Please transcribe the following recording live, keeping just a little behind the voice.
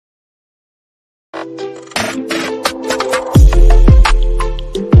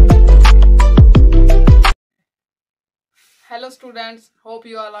Hello students, hope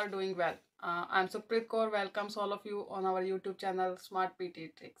you all are doing well. I'm Supreet Kaur, welcomes all of you on our YouTube channel Smart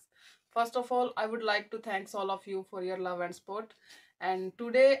PTE Tricks. First of all, I would like to thank all of you for your love and support. And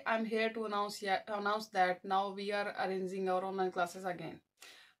today I'm here to announce that now we are arranging our online classes again.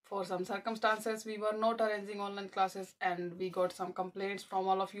 For some circumstances, we were not arranging online classes and we got some complaints from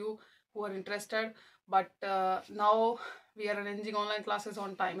all of you who are interested. But now we are arranging online classes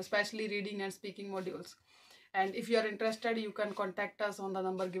on time, especially reading and speaking modules. And if you are interested, you can contact us on the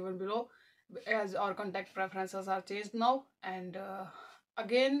number given below, as our contact preferences are changed now. And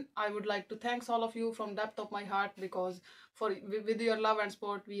again, I would like to thank all of you from depth of my heart, because with your love and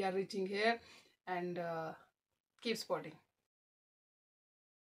support we are reaching here. And keep supporting.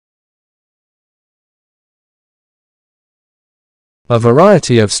 A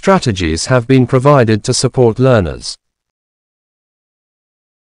variety of strategies have been provided to support learners.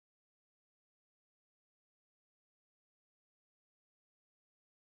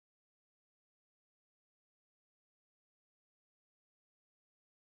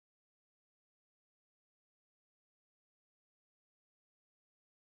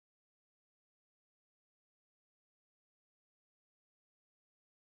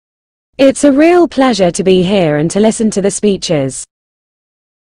 It's a real pleasure to be here and to listen to the speeches.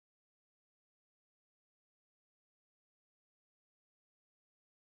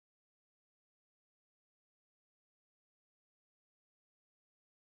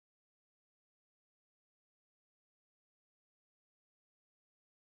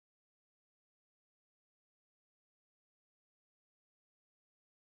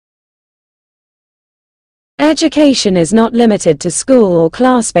 Education is not limited to school or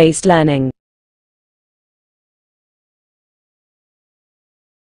class-based learning.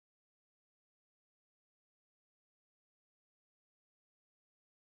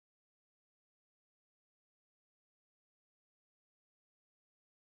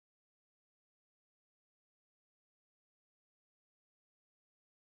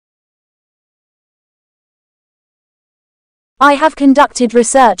 I have conducted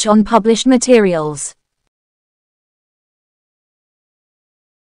research on published materials.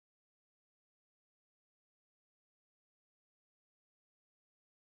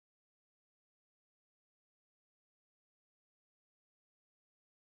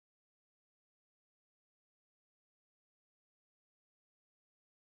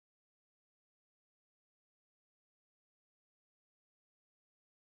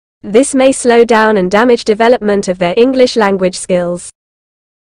 This may slow down and damage development of their English language skills.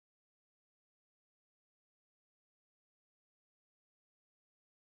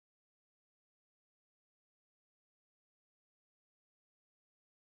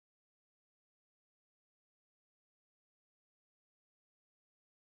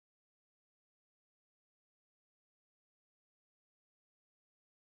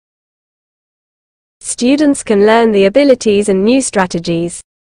 Students can learn the abilities and new strategies.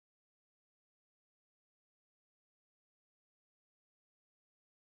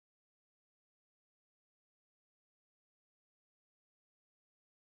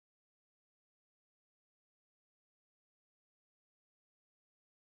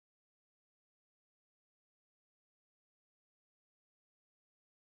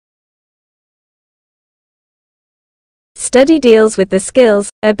 Study deals with the skills,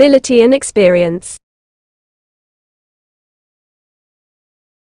 ability and experience.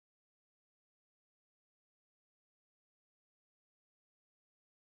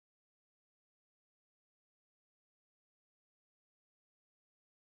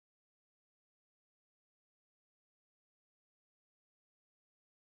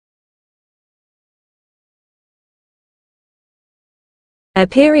 A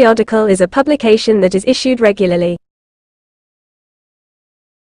periodical is a publication that is issued regularly.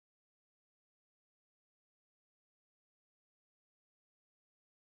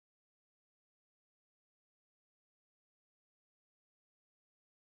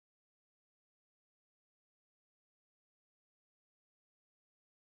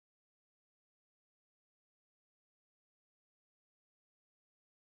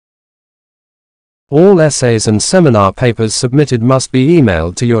 All essays and seminar papers submitted must be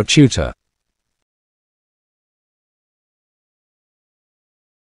emailed to your tutor.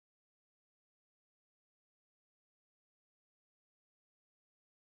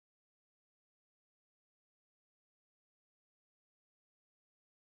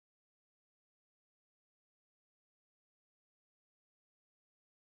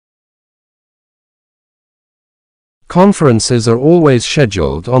 Conferences are always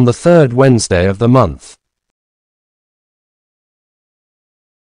scheduled on the third Wednesday of the month.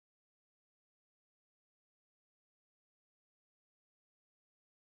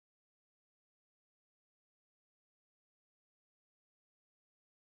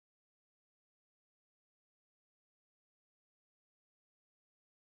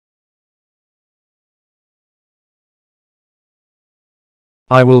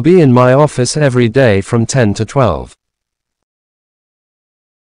 I will be in my office every day from 10 to 12.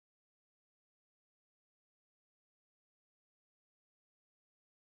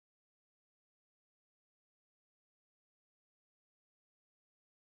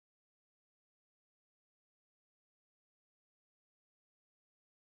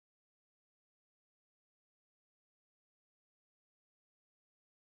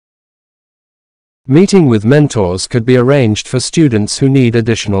 Meeting with mentors could be arranged for students who need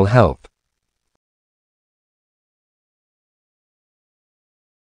additional help.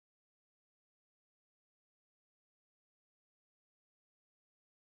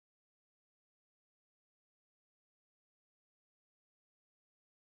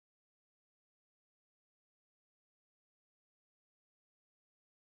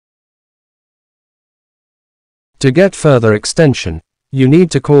 To get further extension, you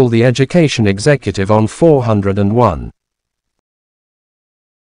need to call the education executive on 401.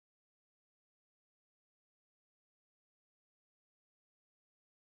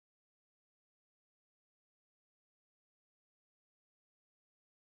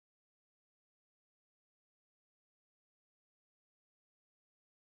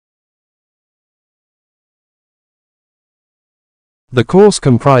 The course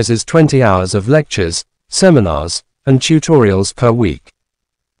comprises 20 hours of lectures, seminars, and tutorials per week.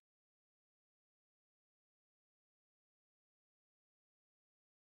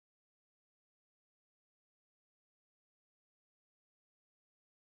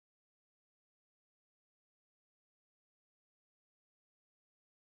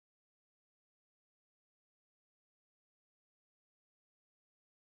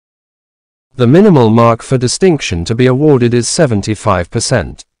 The minimal mark for distinction to be awarded is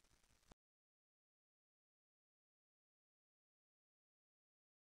 75%.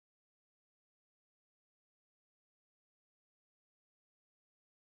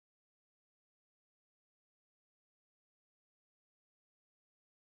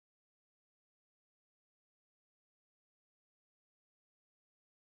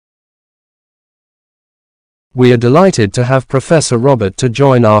 We are delighted to have Professor Robert to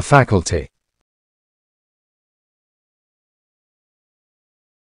join our faculty.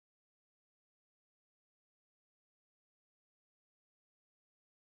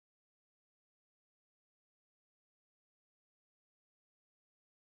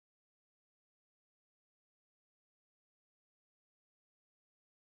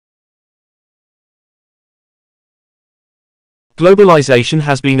 Globalization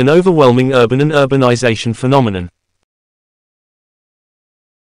has been an overwhelming urban and urbanization phenomenon.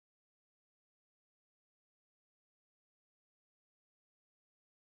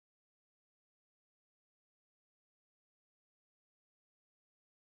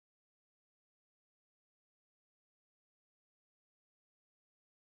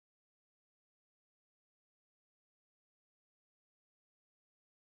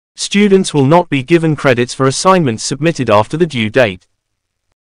 Students will not be given credits for assignments submitted after the due date.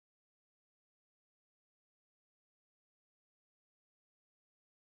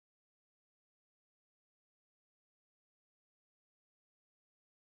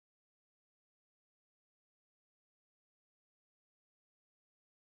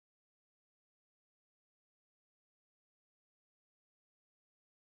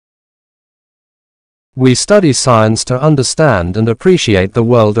 We study science to understand and appreciate the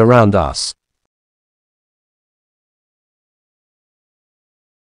world around us.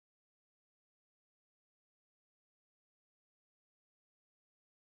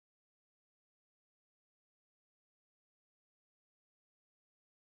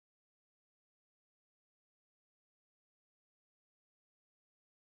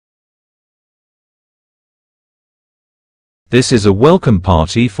 This is a welcome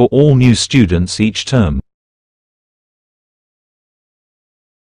party for all new students each term.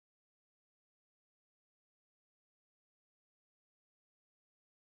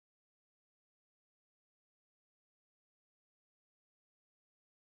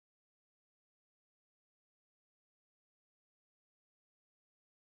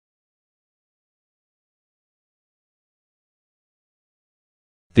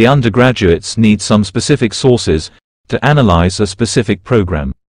 The undergraduates need some specific sources to analyze a specific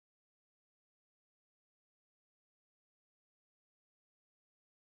program.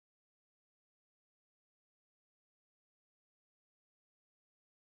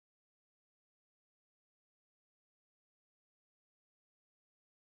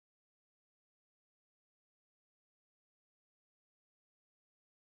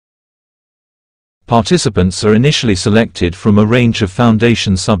 Participants are initially selected from a range of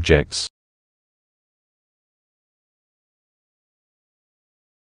foundation subjects.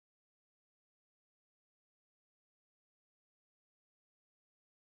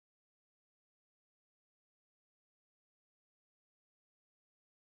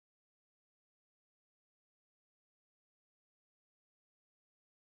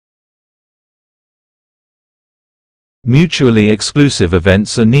 Mutually exclusive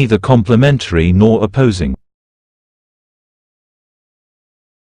events are neither complementary nor opposing.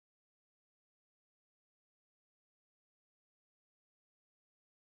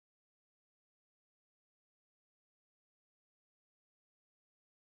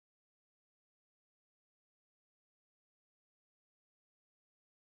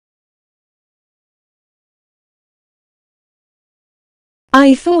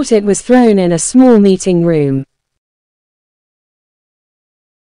 I thought it was thrown in a small meeting room.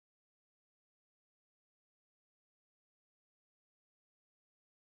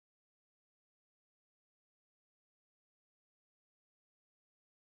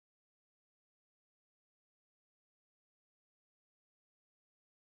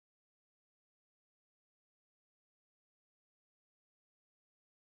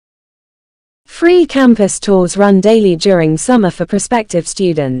 Free campus tours run daily during summer for prospective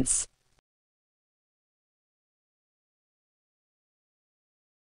students.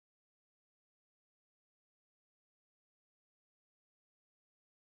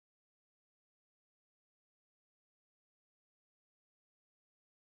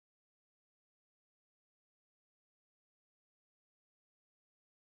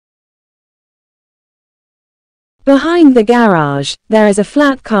 Behind the garage, there is a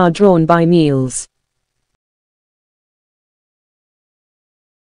flat car drawn by mules.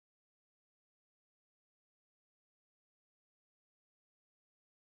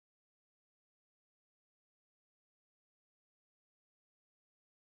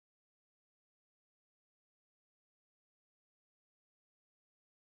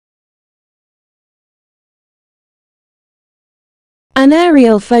 An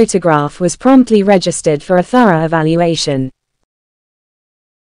aerial photograph was promptly registered for a thorough evaluation.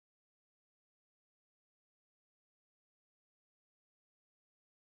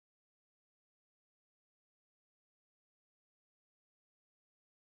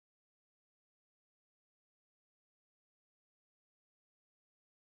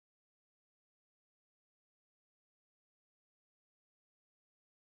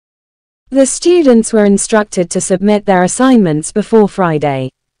 The students were instructed to submit their assignments before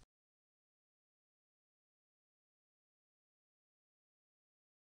Friday.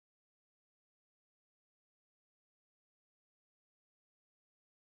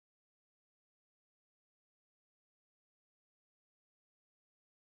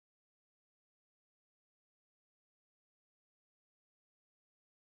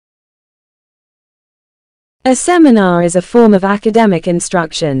 A seminar is a form of academic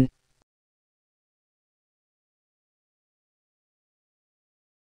instruction.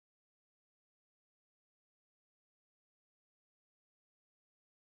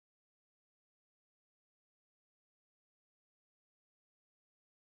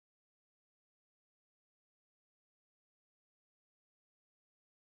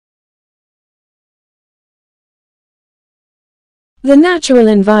 The natural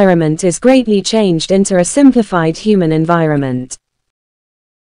environment is greatly changed into a simplified human environment.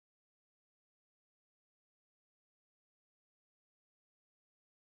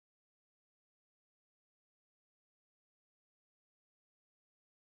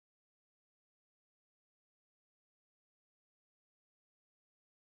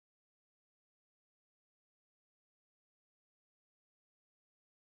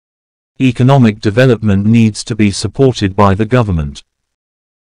 Economic development needs to be supported by the government.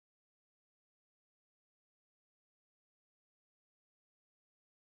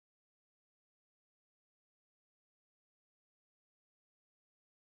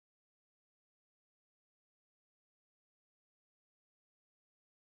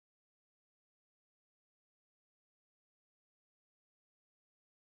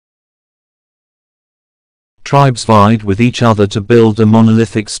 Tribes vied with each other to build a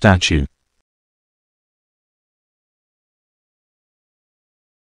monolithic statue.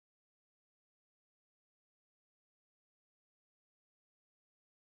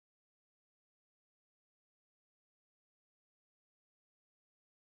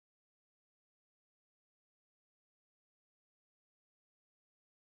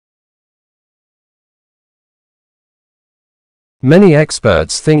 Many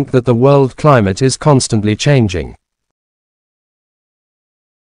experts think that the world climate is constantly changing.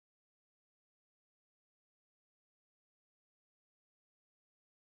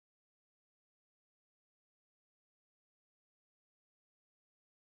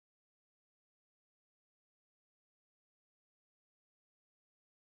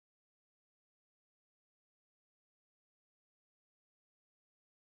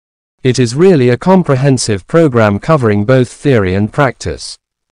 It is really a comprehensive program covering both theory and practice.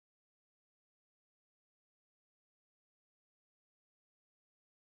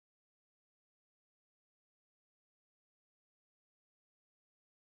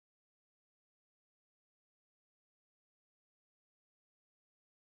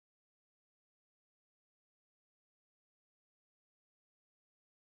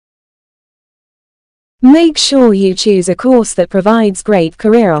 Make sure you choose a course that provides great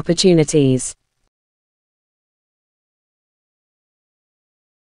career opportunities.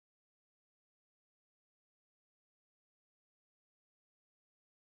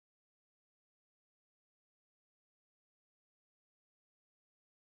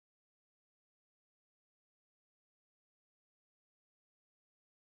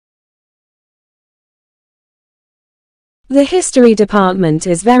 The history department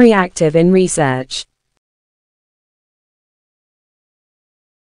is very active in research.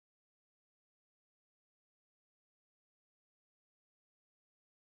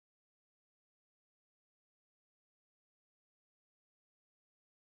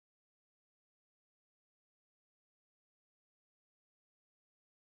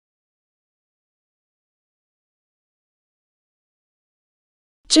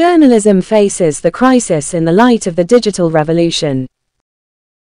 Journalism faces the crisis in the light of the digital revolution.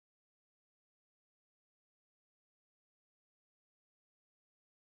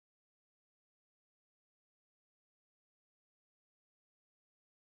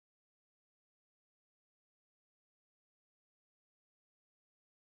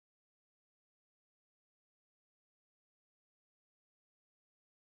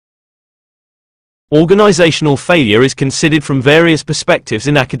 Organizational failure is considered from various perspectives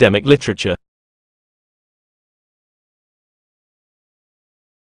in academic literature.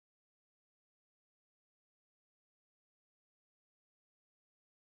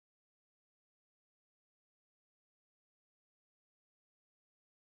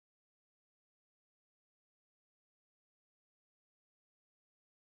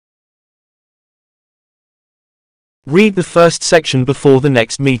 Read the first section before the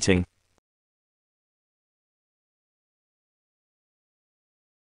next meeting.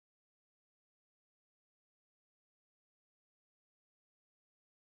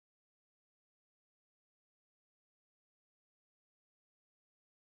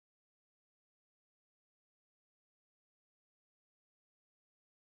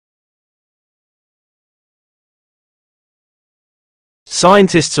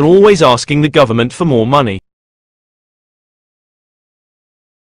 Scientists are always asking the government for more money.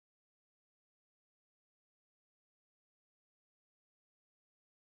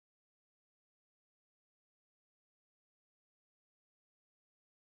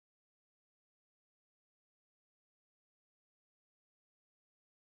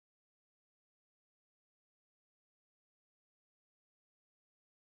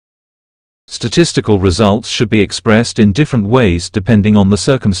 Statistical results should be expressed in different ways depending on the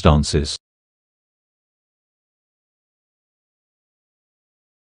circumstances.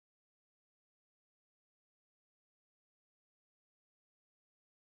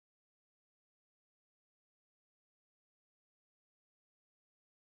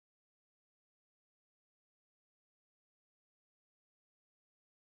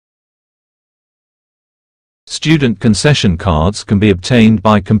 Student concession cards can be obtained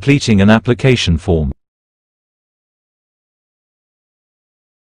by completing an application form.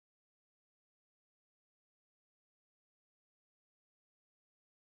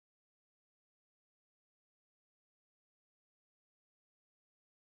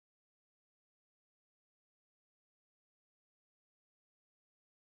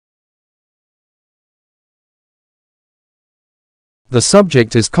 The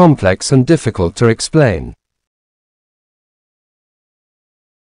subject is complex and difficult to explain.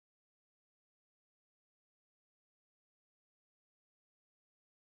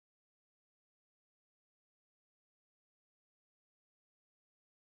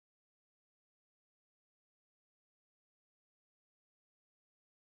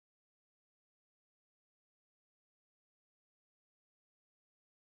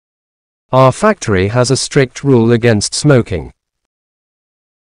 Our factory has a strict rule against smoking.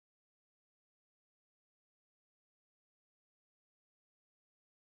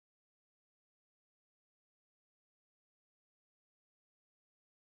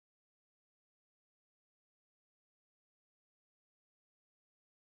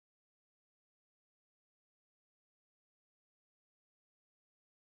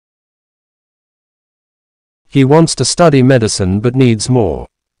 He wants to study medicine but needs more.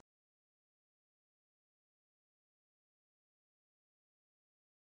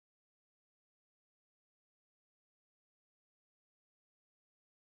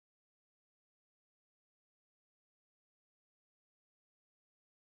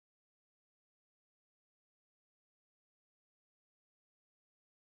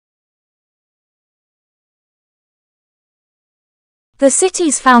 The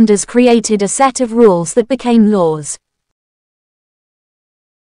city's founders created a set of rules that became laws.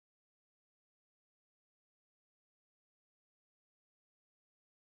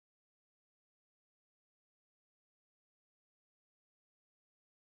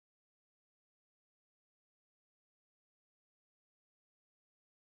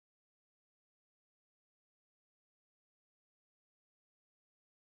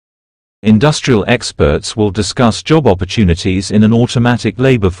 Industrial experts will discuss job opportunities in an automatic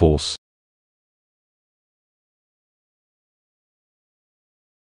labor force.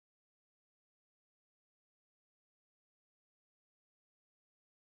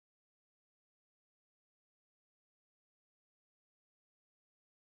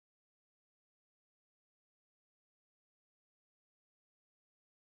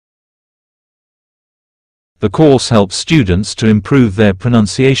 The course helps students to improve their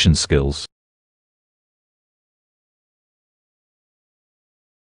pronunciation skills.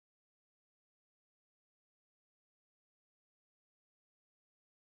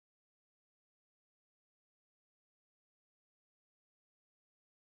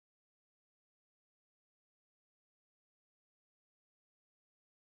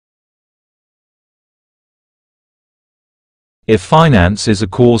 If finance is a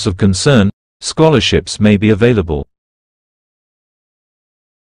cause of concern, scholarships may be available.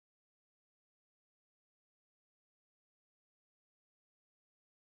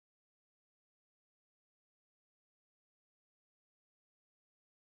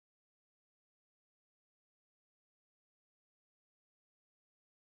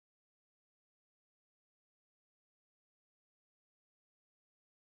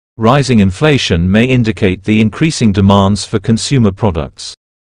 Rising inflation may indicate the increasing demands for consumer products.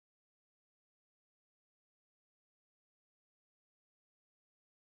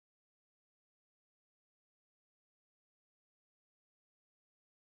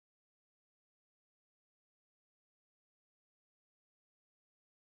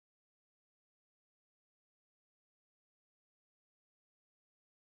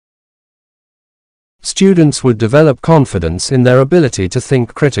 Students would develop confidence in their ability to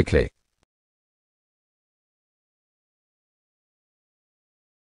think critically.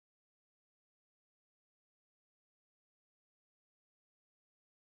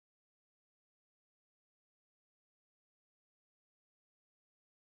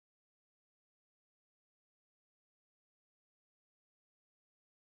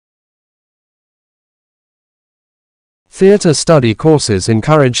 Theatre study courses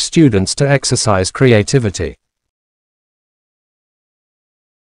encourage students to exercise creativity.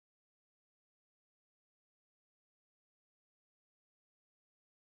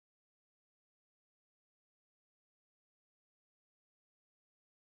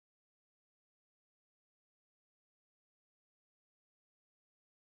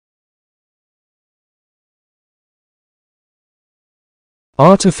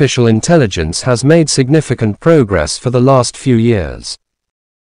 Artificial intelligence has made significant progress for the last few years.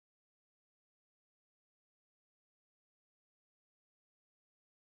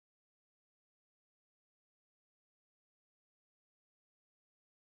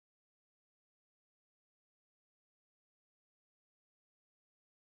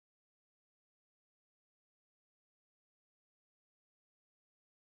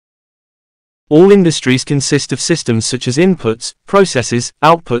 All industries consist of systems such as inputs, processes,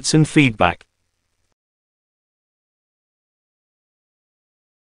 outputs and feedback.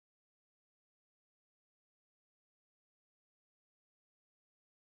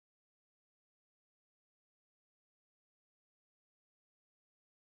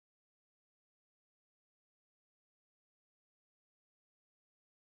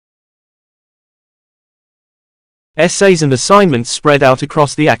 Essays and assignments spread out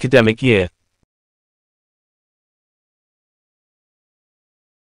across the academic year.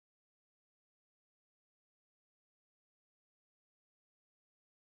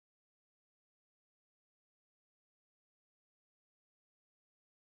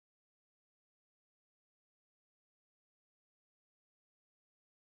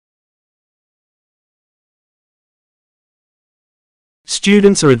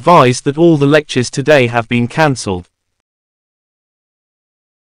 Students are advised that all the lectures today have been cancelled.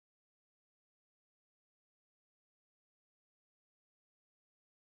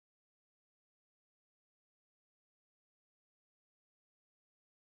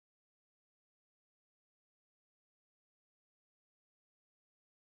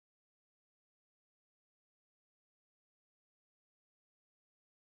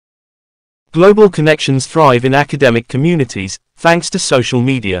 Global connections thrive in academic communities, thanks to social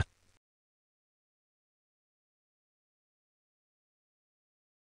media.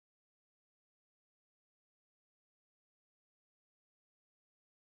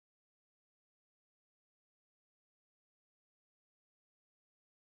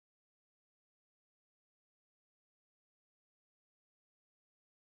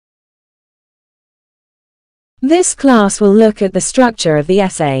 This class will look at the structure of the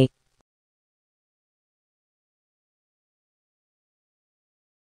essay.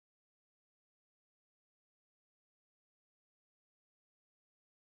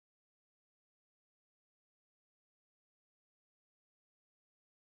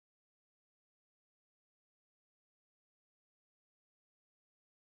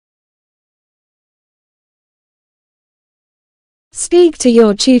 Speak to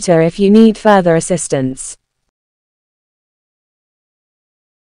your tutor if you need further assistance.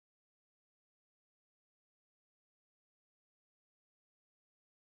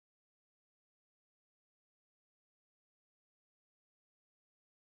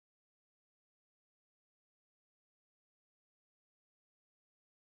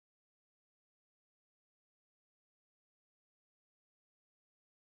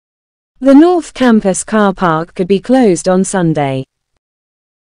 The North Campus car park could be closed on Sunday.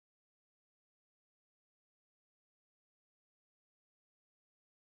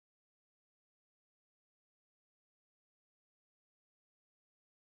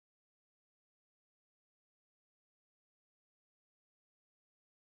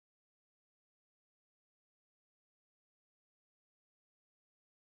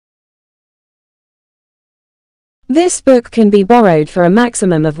 This book can be borrowed for a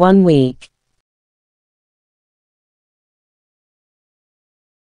maximum of 1 week.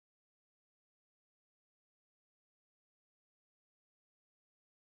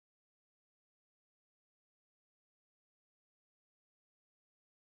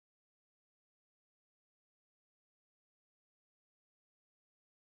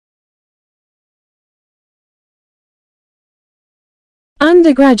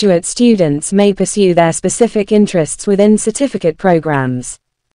 Undergraduate students may pursue their specific interests within certificate programs.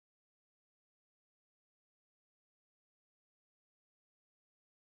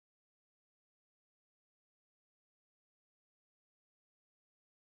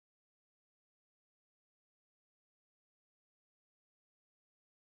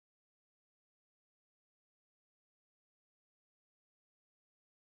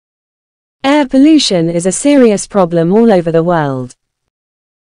 Air pollution is a serious problem all over the world.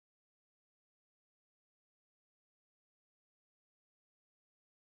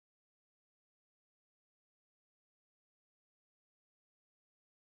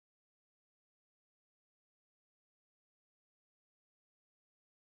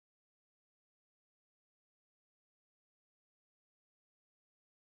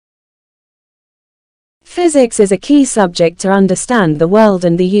 Physics is a key subject to understand the world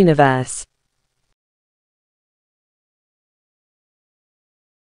and the universe.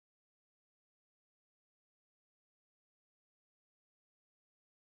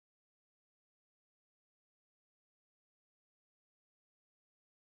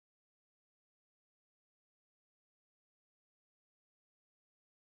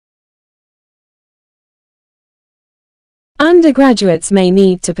 Undergraduates may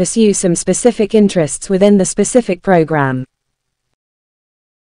need to pursue some specific interests within the specific program.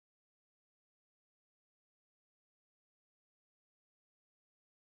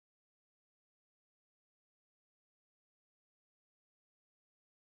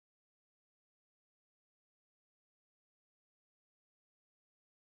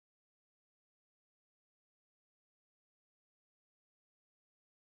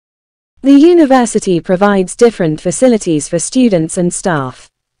 The university provides different facilities for students and staff.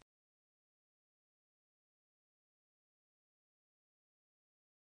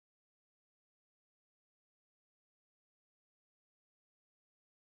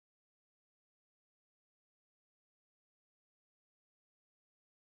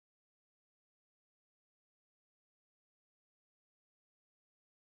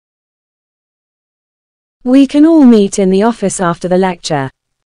 We can all meet in the office after the lecture.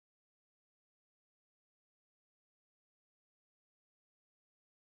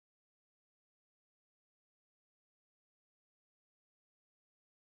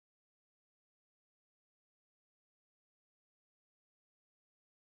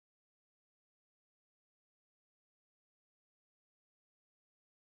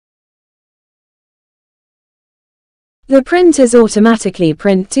 The printers automatically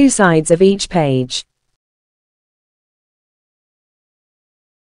print 2 sides of each page.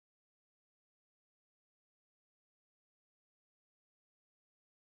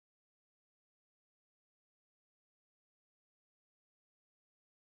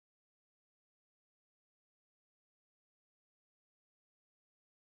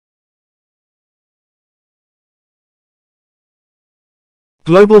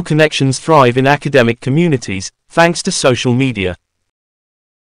 Global connections thrive in academic communities, thanks to social media.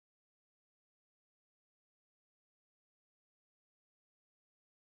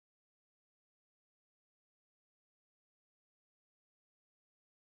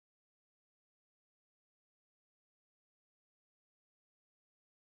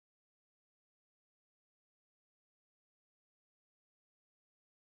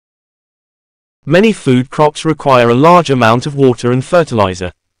 Many food crops require a large amount of water and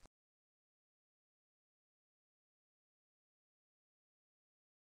fertilizer.